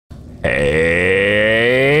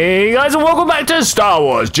Hey guys, and welcome back to Star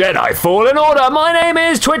Wars Jedi Fallen Order. My name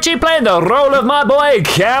is Twitchi, playing the role of my boy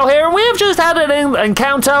Cal here, and we have just had an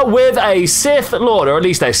encounter with a Sith Lord, or at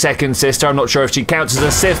least a second sister. I'm not sure if she counts as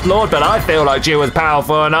a Sith Lord, but I feel like she was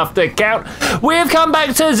powerful enough to count. We have come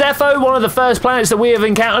back to Zepho, one of the first planets that we have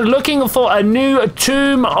encountered, looking for a new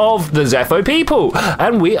tomb of the Zepho people,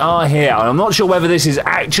 and we are here. I'm not sure whether this is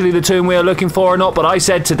actually the tomb we are looking for or not, but I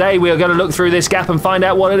said today we are going to look through this gap and find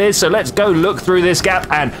out what it is, so let's go look through this gap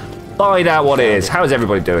and find out what it is. How is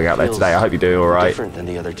everybody doing out there today? I hope you're doing all right. Different than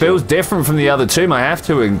the other two. Feels different from the other tomb, I have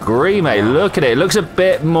to agree, mate. Look at it. It looks a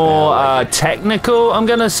bit more technical, I'm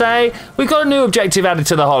going to say. We've got a new objective added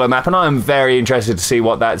to the holomap, and I'm very interested to see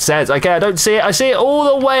what that says. Okay, I don't see it. I see it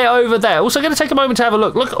all the way over there. Also, going to take a moment to have a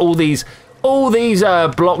look. Look at all these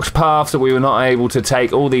blocked paths that we were not able to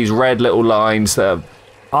take, all these red little lines that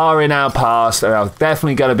are in our past and are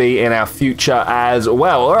definitely going to be in our future as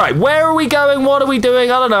well. All right, where are we going? What are we doing?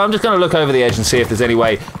 I don't know. I'm just going to look over the edge and see if there's any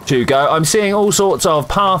way to go. I'm seeing all sorts of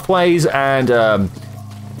pathways and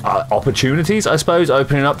opportunities, I suppose,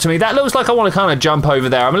 opening up to me. That looks like I want to kind of jump over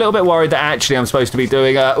there. I'm a little bit worried that actually I'm supposed to be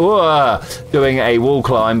doing a wall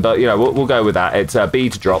climb, but you know, we'll go with that. It's B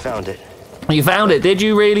to drop. Found it. You found it? Did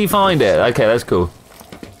you really find it? Okay, that's cool.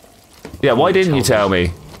 Yeah, why didn't you tell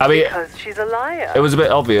me? I mean, because she's a liar. It was a bit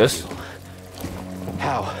obvious.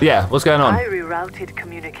 How? Yeah, what's going on? I rerouted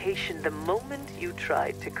communication the moment you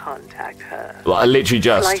tried to contact her. Well, I literally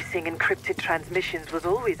just... Slicing encrypted transmissions was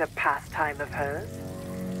always a pastime of hers.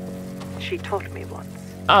 She taught me once.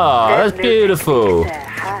 Oh, that's beautiful. There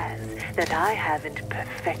has that I haven't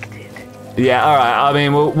perfected. Yeah, all right. I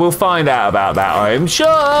mean, we'll find out about that, I'm sure.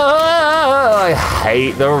 I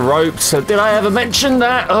hate the ropes. Did I ever mention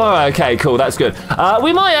that? Oh, okay, cool. That's good.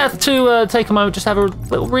 We might have to take a moment, just have a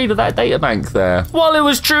little read of that data bank there. While it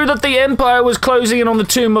was true that the Empire was closing in on the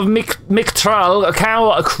tomb of Miktrulls,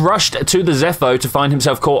 Cal crushed to the Zepho to find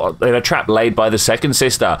himself caught in a trap laid by the second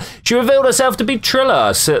sister. She revealed herself to be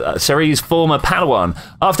Trilla, Ceri's former Padawan.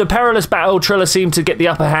 After perilous battle, Trilla seemed to get the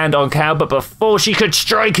upper hand on Cal, but before she could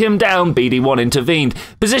strike him down, BD1 intervened,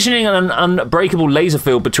 positioning an unbreakable laser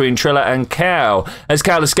field between Trilla and Cal. As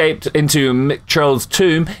Cal escaped into Miktrulls'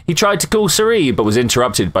 tomb, he tried to call Ceri, but was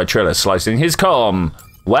interrupted by Trilla slicing his comm.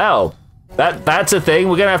 Well, that's a thing.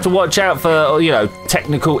 We're going to have to watch out for, you know,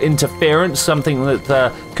 technical interference, something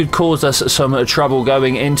that could cause us some trouble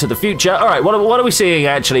going into the future. All right, what are we seeing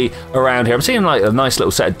actually around here? I'm seeing like a nice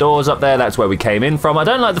little set of doors up there. That's where we came in from. I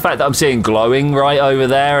don't like the fact that I'm seeing glowing right over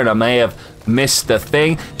there, and I may have missed the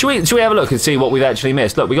thing. Should we have a look and see what we've actually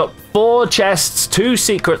missed? Look, we got 4 chests, 2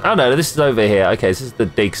 secrets. Oh no, this is over here. Okay, this is the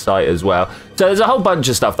dig site as well. So there's a whole bunch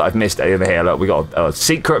of stuff that I've missed in here. Look, we got a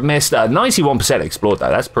secret missed. 91% explored though.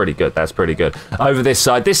 That's pretty good. That's pretty good. Over this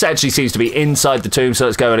side, this actually seems to be inside the tomb, so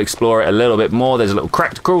let's go and explore it a little bit more. There's a little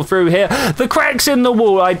crack to crawl through here. The cracks in the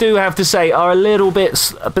wall, I do have to say, are a little bit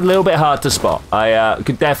hard to spot. I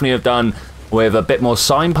could definitely have done with a bit more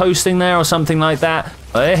signposting there or something like that.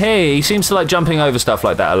 Hey, he seems to like jumping over stuff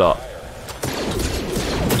like that a lot.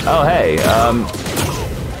 Oh, hey,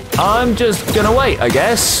 I'm just gonna wait, I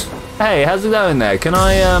guess. Hey, how's it going there? Can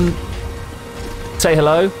I, say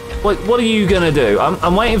hello? What are you gonna do?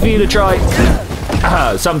 I'm waiting for you to try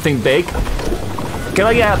something big. Can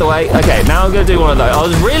I get out of the way? Okay, now I'm gonna do one of those. I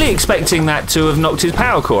was really expecting that to have knocked his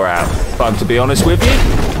power core out, if I'm to be honest with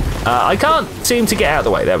you. I can't seem to get out of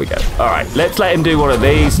the way. There we go. All right, let's let him do one of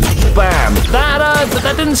these. Bam.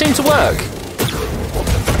 That didn't seem to work.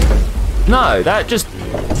 No, that just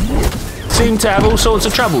seemed to have all sorts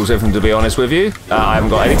of troubles, if I'm to be honest with you. I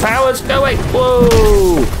haven't got any powers. Go away.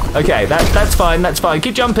 Whoa. Okay, that's fine. That's fine.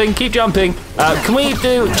 Keep jumping. Keep jumping. Can we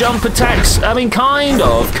do jump attacks? I mean, kind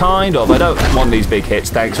of. I don't want these big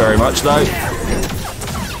hits. Thanks very much, though.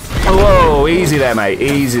 Whoa, easy there, mate.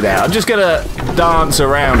 Easy there. I'm just gonna dance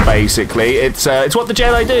around, basically. It's what the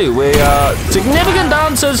Jedi do. We are significant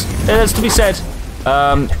dancers, it has to be said.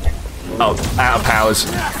 Oh, out of powers.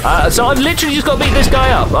 So I've literally just got to beat this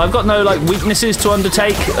guy up. I've got no like weaknesses to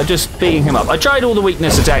undertake. Just beating him up. I tried all the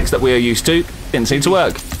weakness attacks that we are used to. Didn't seem to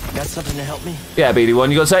work. Got something to help me? Yeah,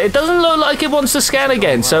 BD1, you got to say. It doesn't look like it wants to scan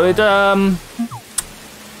again, so it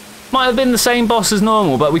might have been the same boss as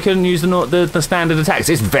normal, but we couldn't use the standard attacks.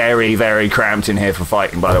 It's very, very cramped in here for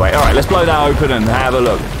fighting, by the way. All right, let's blow that open and have a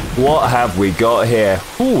look. What have we got here?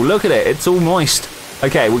 Ooh, look at it. It's all moist.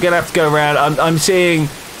 Okay, we're going to have to go around. I'm seeing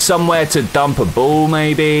somewhere to dump a ball,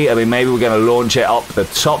 maybe. I mean, maybe we're going to launch it up the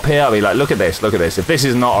top here. I mean, like, look at this. Look at this. If this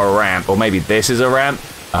is not a ramp, or maybe this is a ramp,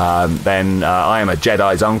 then I am a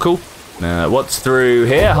Jedi's uncle. What's through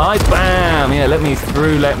here? Hi, bam. Yeah, let me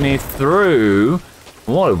through.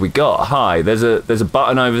 What have we got? Hi, there's a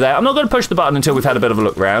button over there. I'm not going to push the button until we've had a bit of a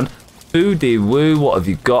look round. Boo-dee woo, what have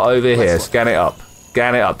you got over here? Scan it up.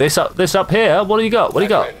 Scan it up. This up here. What do you got? What do you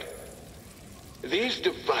got? These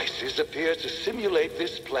devices appear to simulate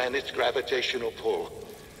this planet's gravitational pull.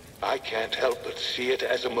 I can't help but see it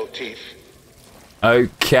as a motif.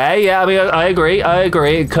 Okay, yeah, I mean, I agree.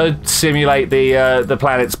 It could simulate the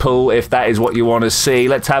planet's pull if that is what you want to see.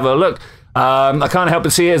 Let's have a look. I can't help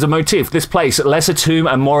but see it as a motif. This place, less a tomb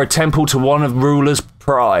and more a temple to one of ruler's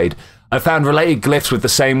pride. I found related glyphs with the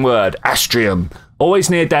same word, astrium, always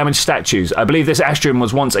near damaged statues. I believe this astrium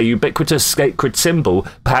was once a ubiquitous sacred symbol,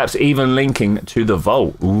 perhaps even linking to the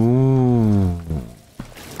vault. Ooh.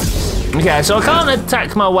 Okay, so I can't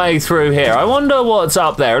attack my way through here. I wonder what's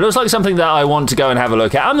up there. It looks like something that I want to go and have a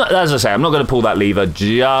look at. As I say, I'm not going to pull that lever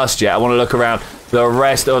just yet. I want to look around the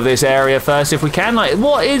rest of this area first if we can. Like,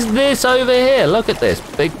 what is this over here? Look at this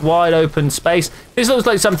big wide open space. This looks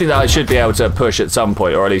like something that I should be able to push at some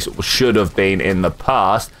point, or at least should have been in the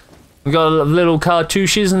past. We've got little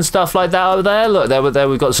cartouches and stuff like that over there. Look, there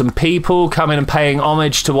we've got some people coming and paying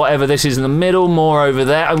homage to whatever this is in the middle. More over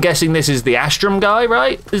there. I'm guessing this is the Astrum guy,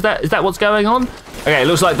 right? Is that what's going on? Okay, it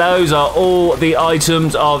looks like those are all the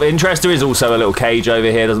items of interest. There is also a little cage over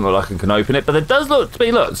here. Doesn't look like I can open it, but there does look to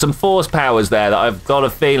be, look, some force powers there that I've got a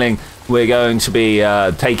feeling we're going to be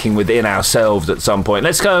taking within ourselves at some point.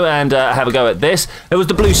 Let's go and have a go at this. There was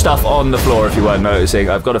the blue stuff on the floor, if you weren't noticing.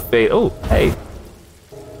 I've got a feel. Oh, hey.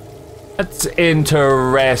 That's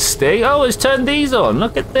interesting. Oh, it's turned these on.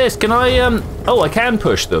 Look at this. Can I, oh, I can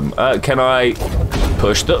push them. Can I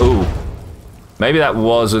push the, ooh. Maybe that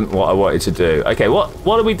wasn't what I wanted to do. Okay, what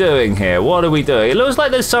are we doing here? What are we doing? It looks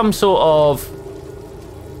like there's some sort of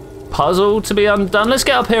puzzle to be undone. Let's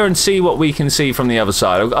get up here and see what we can see from the other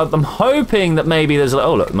side. I'm hoping that maybe there's,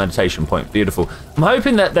 oh, look, meditation point. Beautiful. I'm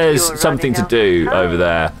hoping that there's something to do over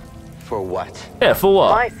there. For what? Yeah, for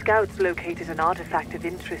what? My scouts located an artifact of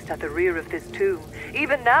interest at the rear of this tomb.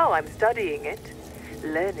 Even now I'm studying it,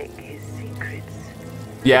 learning his secrets.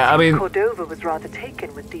 Yeah, I mean, Cordova was rather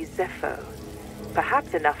taken with these Zepho.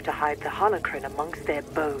 Perhaps enough to hide the holocron amongst their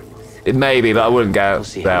bones. It may be, but I wouldn't go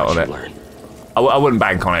out on it. I wouldn't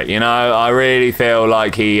bank on it, you know? I really feel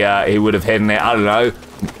like he would have hidden it, I don't know,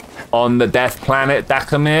 on the death planet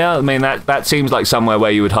Dakamir. I mean, that seems like somewhere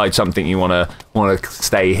where you would hide something you want to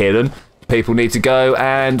stay hidden. People need to go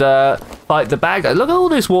and fight the bad guy. Look at all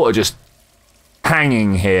this water just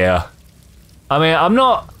hanging here. I mean, I'm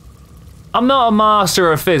not a master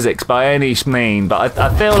of physics by any means, but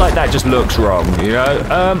I feel like that just looks wrong, you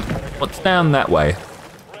know? What's down that way?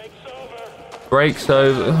 Breaks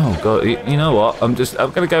over. Oh god, you know what? I'm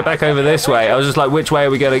gonna go back over this way. I was just like, which way are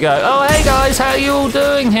we gonna go? Oh hey guys, how you all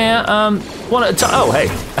doing here? One at a time. Oh hey,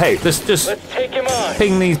 let's take him on.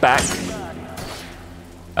 Ping these back.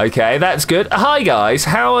 Okay, that's good. Hi guys,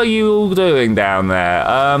 how are you all doing down there?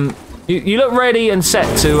 You look ready and set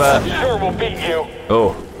to Sure we'll beat you.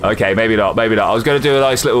 Oh, okay, maybe not. I was gonna do a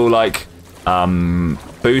nice little like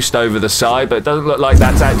boost over the side, but it doesn't look like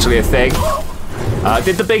that's actually a thing.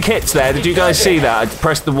 Did the big hits there? Did you guys see that? I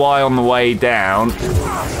pressed the Y on the way down.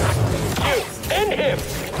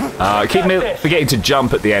 Keep me forgetting to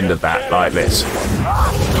jump at the end of that, like this.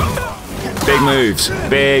 Big moves.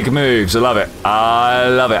 I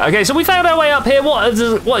love it. Okay, so we found our way up here. What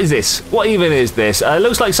is this? What even is this? It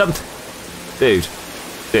looks like some... Dude.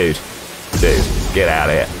 Get out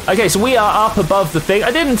of here. Okay, so we are up above the thing.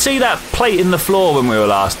 I didn't see that plate in the floor when we were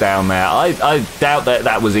last down there. I doubt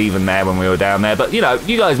that was even there when we were down there. But, you know,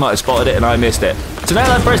 you guys might have spotted it and I missed it. So now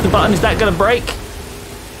that I press the button, is that going to break?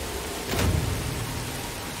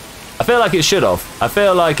 I feel like it should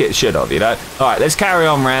have. You know? All right, let's carry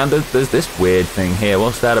on round. There's this weird thing here.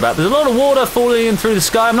 What's that about? There's a lot of water falling in through the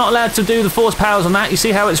sky. I'm not allowed to do the force powers on that. You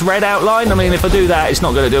see how it's red outlined? I mean, if I do that, it's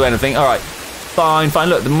not going to do anything. All right. Fine.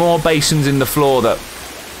 Look, the more basins in the floor that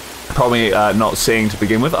probably not seeing to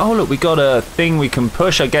begin with. Oh, look, we got a thing we can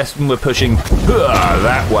push. I guess we're pushing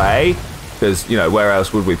that way because, you know, where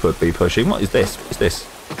else would we be pushing? What is this? What's this?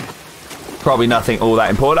 Probably nothing all that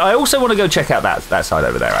important. I also want to go check out that side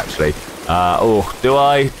over there, actually. Do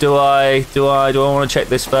I want to check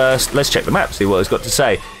this first? Let's check the map, see what it's got to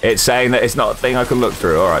say. It's saying that it's not a thing I can look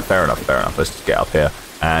through. All right, fair enough. Let's just get up here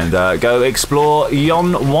and go explore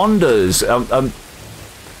yon wonders. All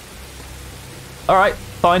right,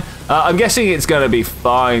 fine. I'm guessing it's going to be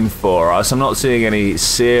fine for us. I'm not seeing any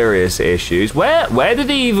serious issues. Where did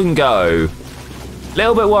he even go?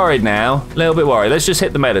 Little bit worried now. Let's just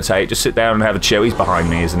hit the meditate. Just sit down and have a chill. He's behind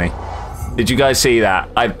me, isn't he? Did you guys see that?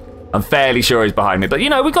 I'm fairly sure he's behind me. But, you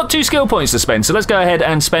know, we've got 2 skill points to spend, so let's go ahead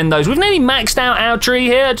and spend those. We've nearly maxed out our tree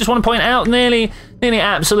here. I just want to point out, nearly Nearly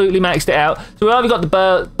absolutely maxed it out. So we either got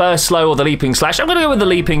the burst slow or the leaping slash. I'm gonna go with the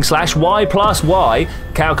leaping slash. Y plus Y.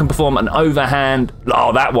 Cow can perform an overhand.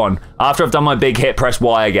 Oh, that one. After I've done my big hit, press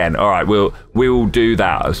Y again. All right, we'll do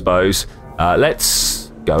that, I suppose.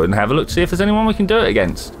 Let's go and have a look to see if there's anyone we can do it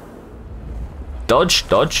against. Dodge,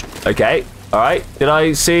 dodge. Okay. All right. Did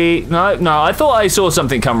I see? No. I thought I saw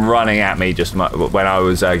something come running at me just when I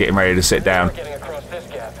was getting ready to sit down. Getting across this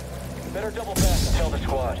gap. Better double back and tell the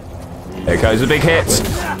squad. There goes the big hits.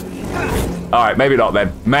 All right, maybe not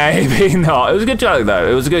then. Maybe not. It was a good joke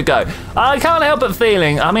though. It was a good go. I can't help but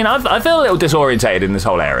feeling, I mean, I feel a little disorientated in this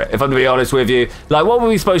whole area, if I'm to be honest with you. Like, what were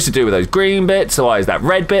we supposed to do with those green bits? Why is that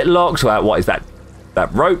red bit locked? What is that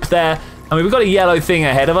rope there? I mean, we've got a yellow thing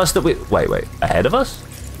ahead of us that we... Wait, ahead of us?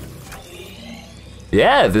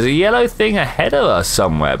 Yeah, there's a yellow thing ahead of us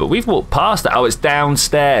somewhere, but we've walked past it. Oh, it's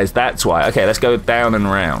downstairs, that's why. Okay, let's go down and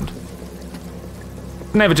round.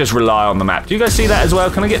 Never just rely on the map. Do you guys see that as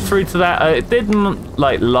well? Can I get through to that? It didn't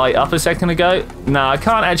like light up a second ago. No, I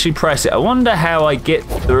can't actually press it. I wonder how I get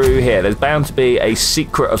through here. There's bound to be a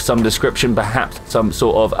secret of some description, perhaps some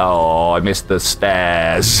sort of... Oh, I missed the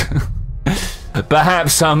stairs.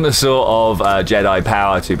 Perhaps some sort of Jedi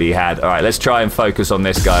power to be had. All right, let's try and focus on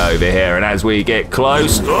this guy over here. And as we get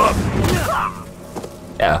close...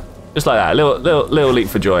 Yeah. Just like that, a little leap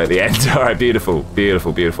for joy at the end. All right, beautiful,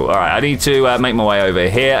 beautiful, beautiful. All right, I need to make my way over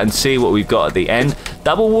here and see what we've got at the end.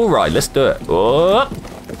 Double wall ride, let's do it. Oh,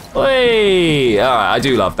 hey. All right, I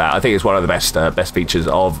do love that. I think it's one of the best features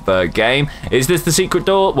of the game. Is this the secret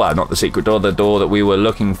door? Well, not the secret door, the door that we were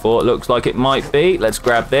looking for. It looks like it might be. Let's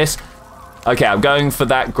grab this. Okay, I'm going for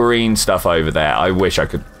that green stuff over there. I wish I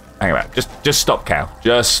could. Hang about. Just stop, cow.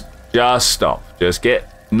 Just stop. Just get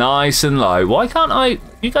nice and low. Why can't I?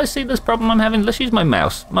 You guys see this problem I'm having? Let's use my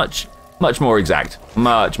mouse. Much more exact.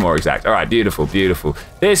 Much more exact. All right, beautiful, beautiful.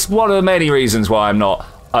 This one of the many reasons why I'm not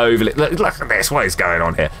overly... Look at this. What is going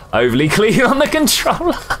on here? Overly clean on the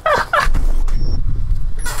controller.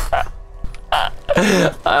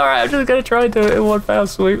 All right, I'm just going to try and do it in one foul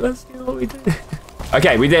swoop. Let's see what we do.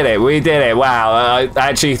 Okay, we did it. We did it. Wow, I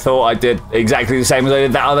actually thought I did exactly the same as I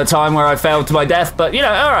did that other time where I failed to my death. But, you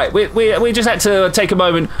know, all right, we just had to take a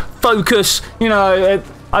moment, focus. You know,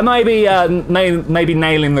 I may be maybe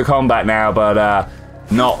nailing the combat now, but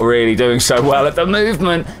not really doing so well at the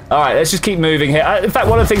movement. All right, let's just keep moving here. In fact,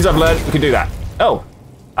 one of the things I've learned, we can do that. Oh,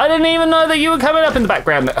 I didn't even know that you were coming up in the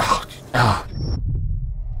background. Oh.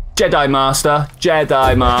 Jedi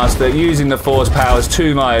Master, using the Force powers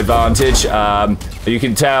to my advantage. You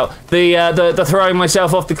can tell the throwing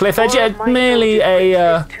myself off the cliff edge. Yeah, merely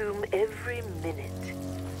a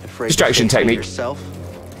distraction technique.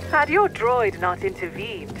 Had your droid not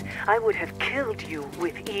intervened, I would have killed you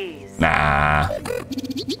with ease. Nah.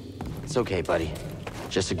 It's okay, buddy.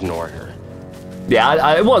 Just ignore her.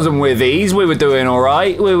 Yeah, it wasn't with ease. We were doing all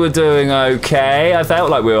right. We were doing okay. I felt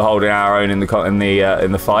like we were holding our own in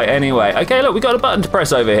the fight. Anyway, okay, look, we got a button to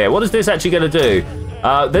press over here. What is this actually going to do?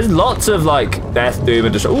 There's lots of like death, doom,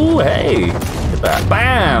 and destruction. Ooh, hey, look at that.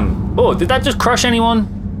 Bam! Oh, did that just crush anyone?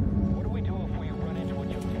 What do we do if we run into a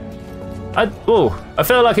Jedi? I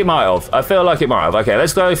feel like it might have. Okay,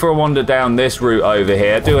 let's go for a wander down this route over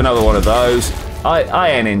here. Do another one of those. I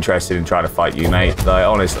ain't interested in trying to fight you, mate. Like,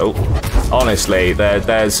 honestly,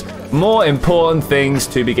 there's more important things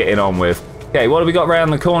to be getting on with. Okay, what have we got around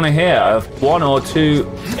the corner here? One or two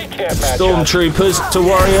stormtroopers to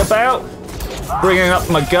worry about. Bringing up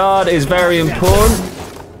my guard is very important.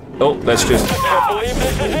 Oh, let's just...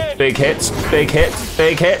 Big hits, big hits,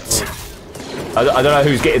 big hits. I don't know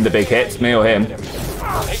who's getting the big hits, me or him.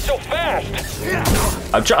 He's so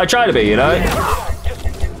fast. I try to be, you know.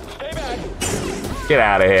 Get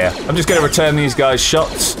out of here. I'm just going to return these guys'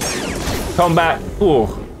 shots. Combat. Ooh.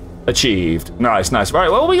 Achieved. Nice, nice. Right,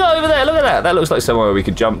 well, we got over there. Look at that. That looks like somewhere we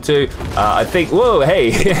could jump to. I think... Whoa,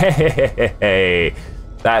 hey. Hey.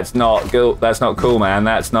 That's not cool. That's not cool, man.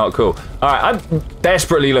 That's not cool. All right, I'm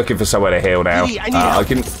desperately looking for somewhere to heal now. I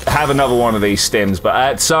can have another one of these stims, but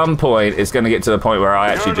at some point, it's going to get to the point where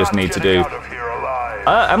I actually just need to do...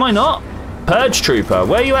 am I not? Purge Trooper.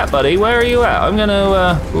 Where are you at, buddy? Where are you at? I'm going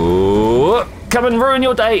to... Ooh. Come and ruin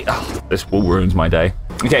your day. Oh, this will ruins my day.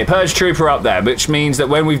 Okay, Purge Trooper up there, which means that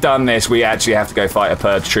when we've done this, we actually have to go fight a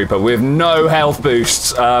Purge Trooper with no health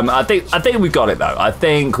boosts. I think we've got it though. I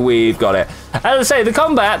think we've got it. As I say, the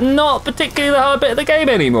combat not particularly the hard bit of the game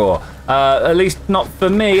anymore. At least not for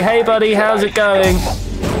me. Hey, buddy, how's it going?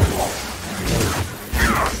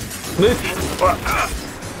 Move.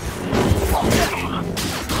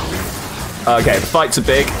 Okay, fights are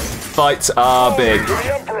big. Fights are big.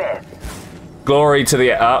 Glory to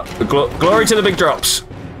the glory to the big drops.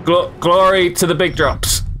 Glory to the big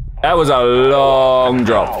drops. That was a long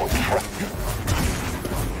drop.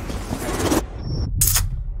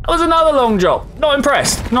 That was another long drop. Not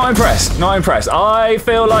impressed. Not impressed. Not impressed. I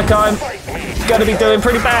feel like I'm going to be doing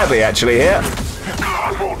pretty badly actually here.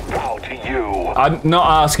 I'm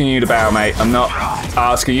not asking you to bow, mate. I'm not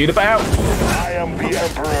asking you to bow. I am the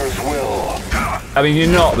Emperor's will. I mean, you're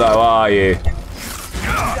not though, are you?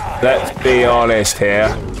 Let's be honest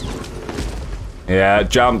here. Yeah,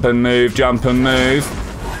 jump and move, jump and move.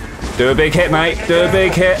 Do a big hit, mate. Do a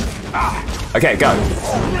big hit. Okay, go.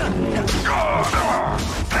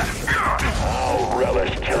 I'll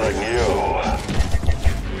relish killing you.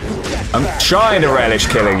 I'm trying to relish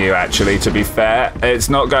killing you, actually, to be fair. It's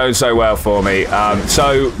not going so well for me.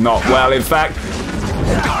 So not well, in fact.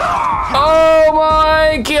 Oh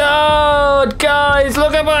my god, guys,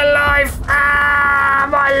 look at my life. Ah,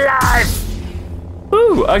 my life.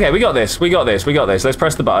 Ooh, okay, we got this. We got this. We got this. Let's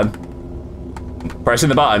press the button. Pressing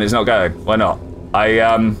the button is not going. Why not?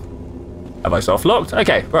 Have I soft locked?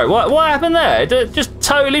 Okay, right. What happened there? It just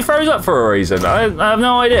totally froze up for a reason. I have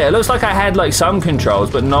no idea. It looks like I had like some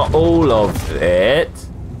controls, but not all of it.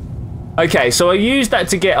 Okay, so I used that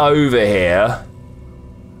to get over here.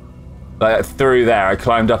 Like through there, I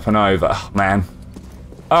climbed up and over. Oh, man.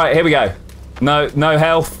 All right, here we go. No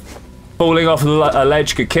health. Falling off a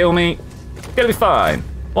ledge could kill me. It's gonna be fine.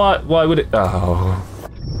 Why would it? Oh.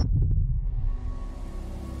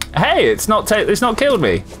 Hey, it's not killed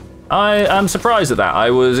me. I am surprised at that.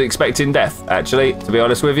 I was expecting death, actually, to be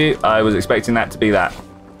honest with you. I was expecting that to be that.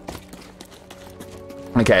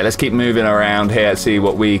 Okay, let's keep moving around here, see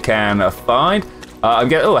what we can find. I'm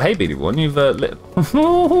getting. Oh, hey, BD1, you've lit.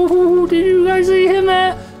 Did you guys see him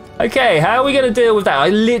there? Okay, how are we going to deal with that? I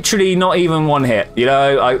literally not even one hit. You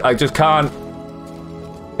know, I just can't.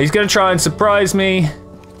 He's going to try and surprise me.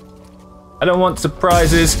 I don't want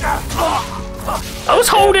surprises. I was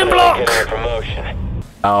holding block.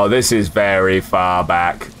 Oh, this is very far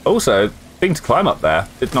back. Also, thing to climb up there.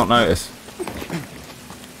 Did not notice.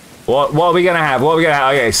 What are we gonna have? What are we gonna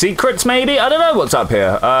have? Okay, secrets maybe? I don't know what's up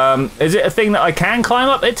here. Is it a thing that I can climb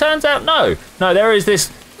up? It turns out no. No, there is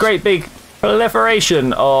this great big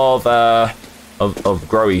proliferation of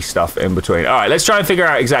growy stuff in between. All right, let's try and figure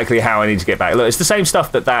out exactly how I need to get back. Look, it's the same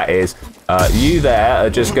stuff that is. You there are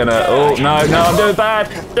just gonna. Oh no, I'm doing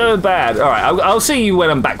bad. Doing bad. All right, I'll see you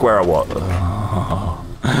when I'm back where I was.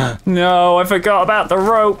 No, I forgot about the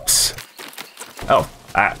ropes. Oh,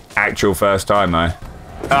 actual first time though.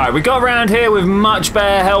 Alright, we got around here with much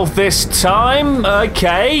better health this time.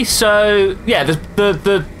 Okay, so yeah,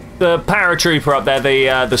 the paratrooper up there,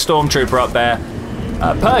 the stormtrooper up there,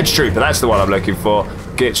 purge trooper, that's the one I'm looking for,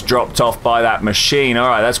 gets dropped off by that machine.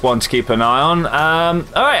 Alright, that's one to keep an eye on.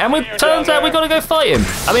 Alright, and it turns out we gotta go fight him.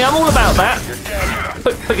 I mean, I'm all about that.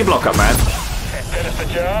 Put your block up, man. Finish the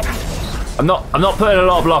job. I'm not putting a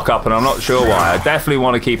lot of block up, and I'm not sure why. I definitely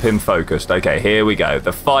want to keep him focused. Okay, here we go.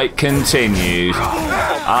 The fight continues.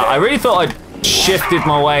 I really thought I'd shifted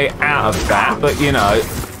my way out of that, but you know.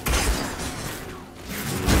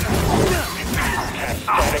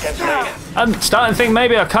 I'm starting to think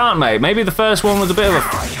maybe I can't, mate. Maybe the first one was a bit of a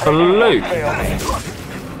fluke.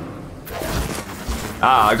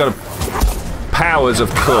 I got powers, of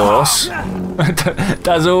course.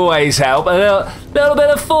 Does always help. A little bit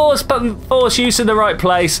of force, but force use in the right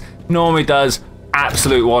place normally does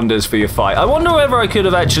absolute wonders for your fight. I wonder whether I could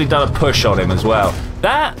have actually done a push on him as well.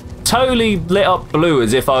 That totally lit up blue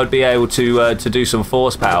as if I would be able to do some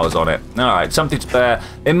force powers on it. All right, something to bear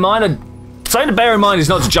in mind. Something to bear in mind is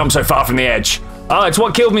not to jump so far from the edge. Oh, it's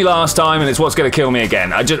what killed me last time, and it's what's going to kill me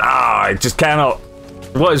again. I just cannot.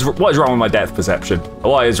 What is wrong with my depth perception?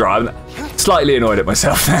 What is wrong? I'm slightly annoyed at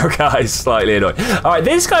myself now, guys. Slightly annoyed. All right,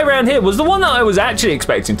 this guy around here was the one that I was actually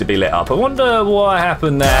expecting to be lit up. I wonder what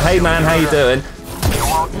happened there. Hey, man, how you doing?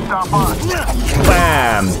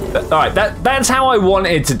 Bam! All right, that's how I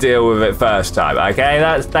wanted to deal with it first time. Okay,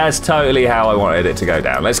 that's totally how I wanted it to go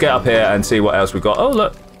down. Let's get up here and see what else we've got. Oh,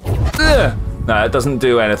 look. Ugh. No, it doesn't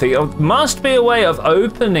do anything. It must be a way of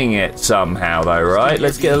opening it somehow, though, right?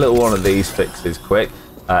 Let's get a little one of these fixes quick.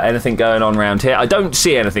 Anything going on around here? I don't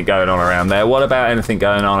see anything going on around there. What about anything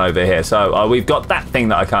going on over here? So we've got that thing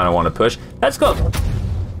that I kind of want to push. That's got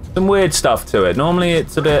some weird stuff to it. Normally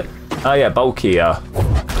it's a bit, oh yeah, bulkier.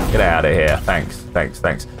 Get out of here. Thanks.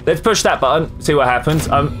 Let's push that button, see what happens.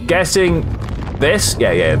 I'm guessing this.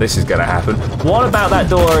 Yeah, this is going to happen. What about that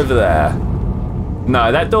door over there? No,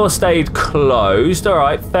 that door stayed closed. All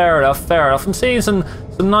right, fair enough. I'm seeing some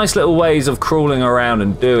nice little ways of crawling around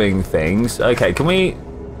and doing things. Okay, can we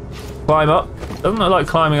climb up? Doesn't look like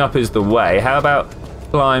climbing up is the way. How about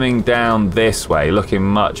climbing down this way, looking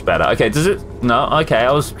much better. Okay, does it? No, okay,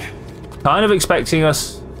 I was kind of expecting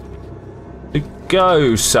us to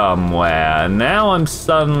go somewhere. Now I'm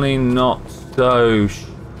suddenly not so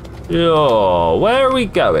sure. Where are we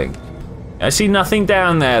going? I see nothing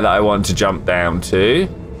down there that I want to jump down to.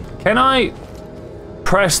 Can I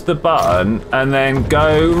press the button and then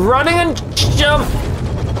go running and jump?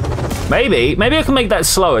 Maybe I can make that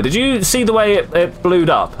slower. Did you see the way it blew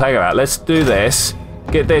up? Hang on, let's do this.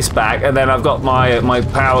 Get this back, and then I've got my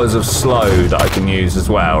powers of slow that I can use as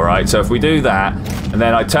well, right? So if we do that, and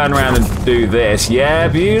then I turn around and do this. Yeah,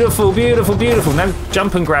 beautiful, beautiful, beautiful. Now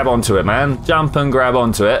jump and grab onto it, man. Jump and grab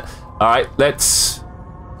onto it. All right, let's...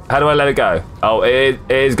 How do I let it go? Oh, it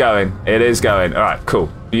is going. It is going. All right,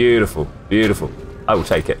 cool. Beautiful, beautiful. I will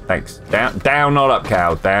take it, thanks. Down, not up,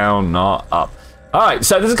 cow. Down, not up. All right,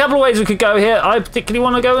 so there's a couple of ways we could go here. I particularly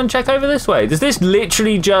want to go and check over this way. Does this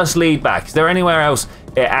literally just lead back? Is there anywhere else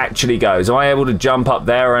it actually goes? Am I able to jump up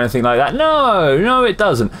there or anything like that? No, it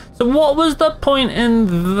doesn't. So what was the point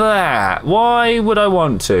in that? Why would I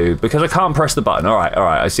want to? Because I can't press the button. All right,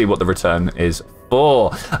 I see what the return is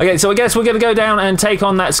for. Okay, so I guess we're going to go down and take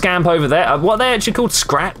on that scamp over there. What are they actually called?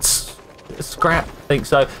 Scrats? Scrap? I think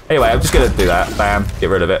so. Anyway, I'm just going to do that. Bam, get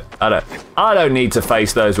rid of it. I don't need to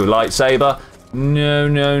face those with lightsaber. No.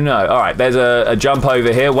 All right, there's a jump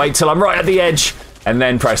over here. Wait till I'm right at the edge and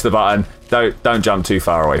then press the button. Don't jump too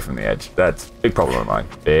far away from the edge. That's a big problem of mine.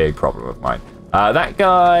 Big problem of mine. That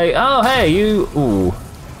guy. Oh, hey, you. Ooh.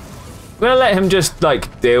 I'm gonna let him just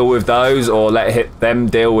like deal with those, or let them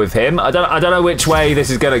deal with him. I don't know which way this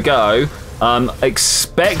is gonna go.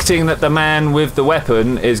 Expecting that the man with the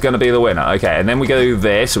weapon is gonna be the winner. Okay, and then we go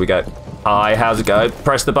this. So we go. Hi, how's it go?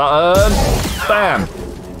 Press the button. Bam.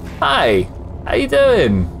 Hi. How you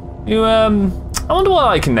doing? You, I wonder why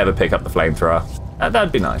I can never pick up the flamethrower.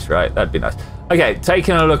 That'd be nice, right? That'd be nice. Okay,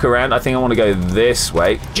 taking a look around, I think I want to go this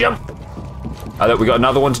way. Jump! Oh, look, we got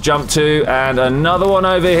another one to jump to, and another one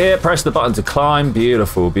over here. Press the button to climb.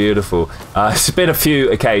 Beautiful, beautiful. It's been a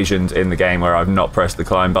few occasions in the game where I've not pressed the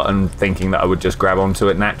climb button, thinking that I would just grab onto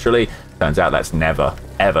it naturally. Turns out that's never,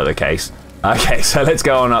 ever the case. Okay, so let's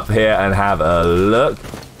go on up here and have a look.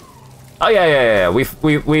 Oh yeah.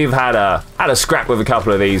 We've had a scrap with a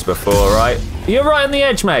couple of these before, right? You're right on the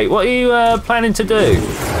edge, mate. What are you planning to do?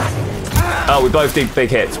 Oh, we both did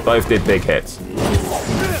big hits. Both did big hits.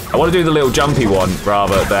 I want to do the little jumpy one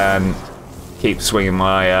rather than keep swinging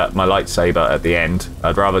my my lightsaber at the end.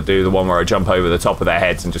 I'd rather do the one where I jump over the top of their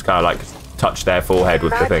heads and just kind of like touch their forehead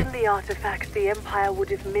with the thing. Imagine the artifacts the Empire would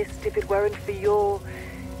have missed if it weren't for your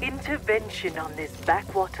intervention on this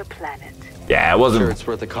backwater planet. Yeah, it wasn't. Sure it's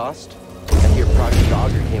worth the cost? I hear Project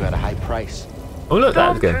Augur came at a high price. Oh look,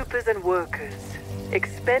 that's good. Stormtroopers and workers,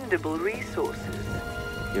 expendable resources.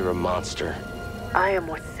 You're a monster. I am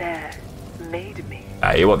what Ser made me.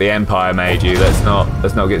 You're what the Empire made you. Let's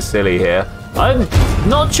not get silly here. I'm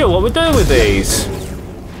not sure what we're doing with these.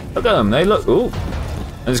 Look at them. They look. Ooh,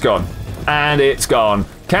 it's gone, and it's gone.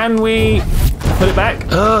 Can we put it back?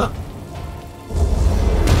 Oh,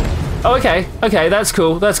 okay, that's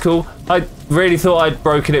cool, I really thought I'd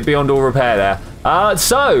broken it beyond all repair there.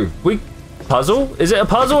 So, puzzle? Is it a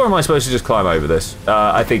puzzle, or am I supposed to just climb over this?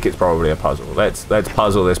 I think it's probably a puzzle. Let's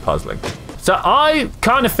puzzle this puzzling. So I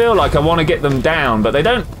kind of feel like I want to get them down, but they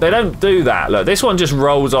don't do that. Look, this one just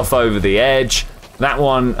rolls off over the edge. That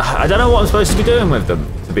one, I don't know what I'm supposed to be doing with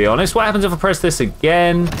them, to be honest. What happens if I press this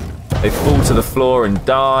again? They fall to the floor and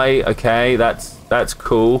die. Okay, that's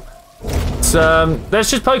cool. So, let's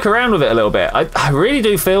just poke around with it a little bit. I really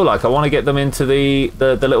do feel like I want to get them into the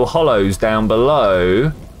little hollows down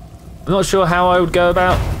below. I'm not sure how I would go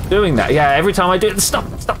about doing that. Yeah, every time I do it, stop.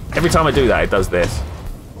 Every time I do that, it does this.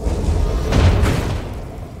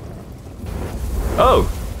 So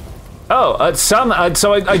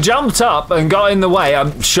I jumped up and got in the way.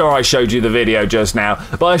 I'm sure I showed you the video just now,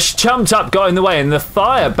 but I jumped up, got in the way, and the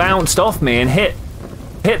fire bounced off me and hit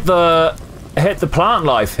the plant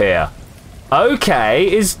life here.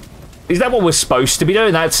 Okay, is that what we're supposed to be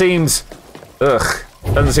doing? That seems,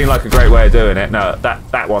 doesn't seem like a great way of doing it. No,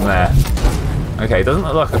 that one there. Okay, doesn't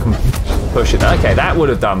look like I can push it. Okay, that would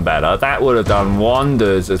have done better. That would have done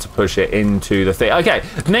wonders to push it into the thing. Okay,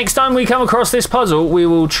 next time we come across this puzzle, we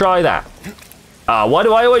will try that. Why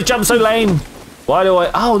do I always jump so lame? Why do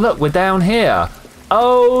I? Oh, look, we're down here.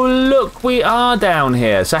 Oh, look, we are down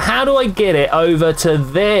here. So how do I get it over to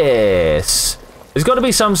this? There's got to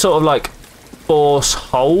be some sort of like force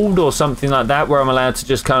hold or something like that where I'm allowed to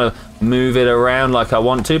just kind of move it around like I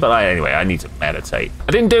want to, but anyway, I need to meditate.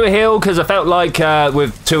 I didn't do a heal because I felt like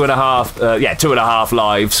with 2.5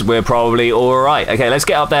 lives, we're probably all right. Okay, let's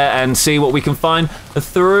get up there and see what we can find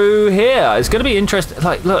through here. It's going to be interesting.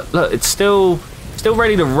 Like, look, it's still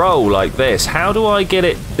ready to roll like this. How do I get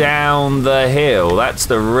it down the hill? That's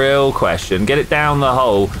the real question. Get it down the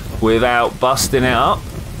hole without busting it up?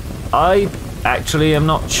 I actually am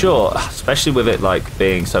not sure, especially with it like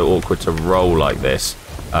being so awkward to roll like this.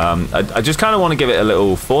 I just kind of want to give it a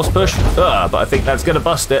little force push, but I think that's going to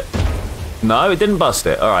bust it. No, it didn't bust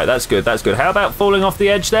it. All right, that's good, that's good. How about falling off the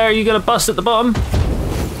edge there? Are you going to bust at the bottom?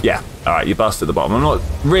 Yeah, all right, you bust at the bottom. I'm not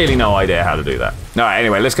really no idea how to do that. All right,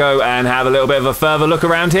 anyway, let's go and have a little bit of a further look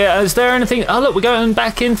around here. Is there anything? Oh, look, we're going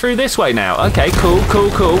back in through this way now. Okay, cool.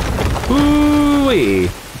 Ooh-wee.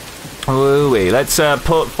 Ooh-wee. Let's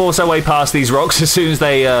force our way past these rocks as soon as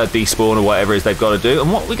they despawn or whatever it is they've got to do.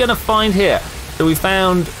 And what are we going to find here? So we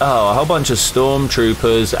found, a whole bunch of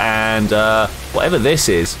stormtroopers and whatever this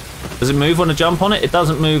is. Does it move when I jump on it? It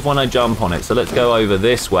doesn't move when I jump on it. So let's go over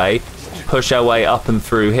this way. Push our way up and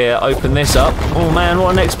through here. Open this up. Oh, man,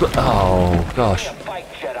 what an oh, gosh.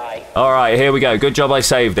 All right, here we go. Good job I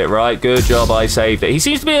saved it, right? Good job I saved it. He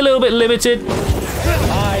seems to be a little bit limited.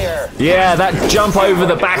 Yeah, that jump over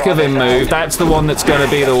the back of him move, that's the one that's going to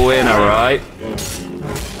be the winner, right?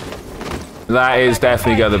 That is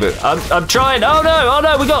definitely going to be. I'm trying. Oh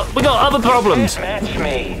no, we got other problems.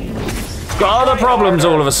 Got other problems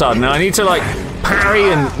all of a sudden. I need to like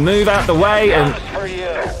parry and move out the way and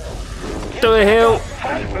do a heal.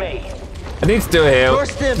 I need to do a heal.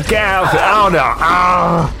 Get out. Oh no.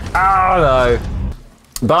 Oh no.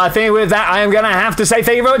 But I think with that, I am going to have to say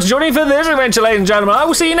thank you very much for joining for this adventure, ladies and gentlemen. I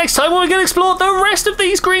will see you next time when we're going to explore the rest of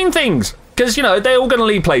these green things. Because, you know, they're all going to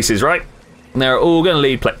lead places, right? They're all going to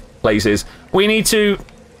lead places. We need to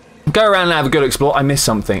go around and have a good explore. I missed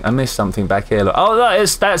something. I missed something back here. Look. Oh,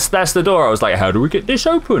 that's the door. I was like, how do we get this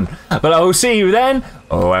open? But I will see you then.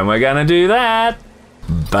 Oh, and we're going to do that.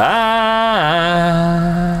 Bye.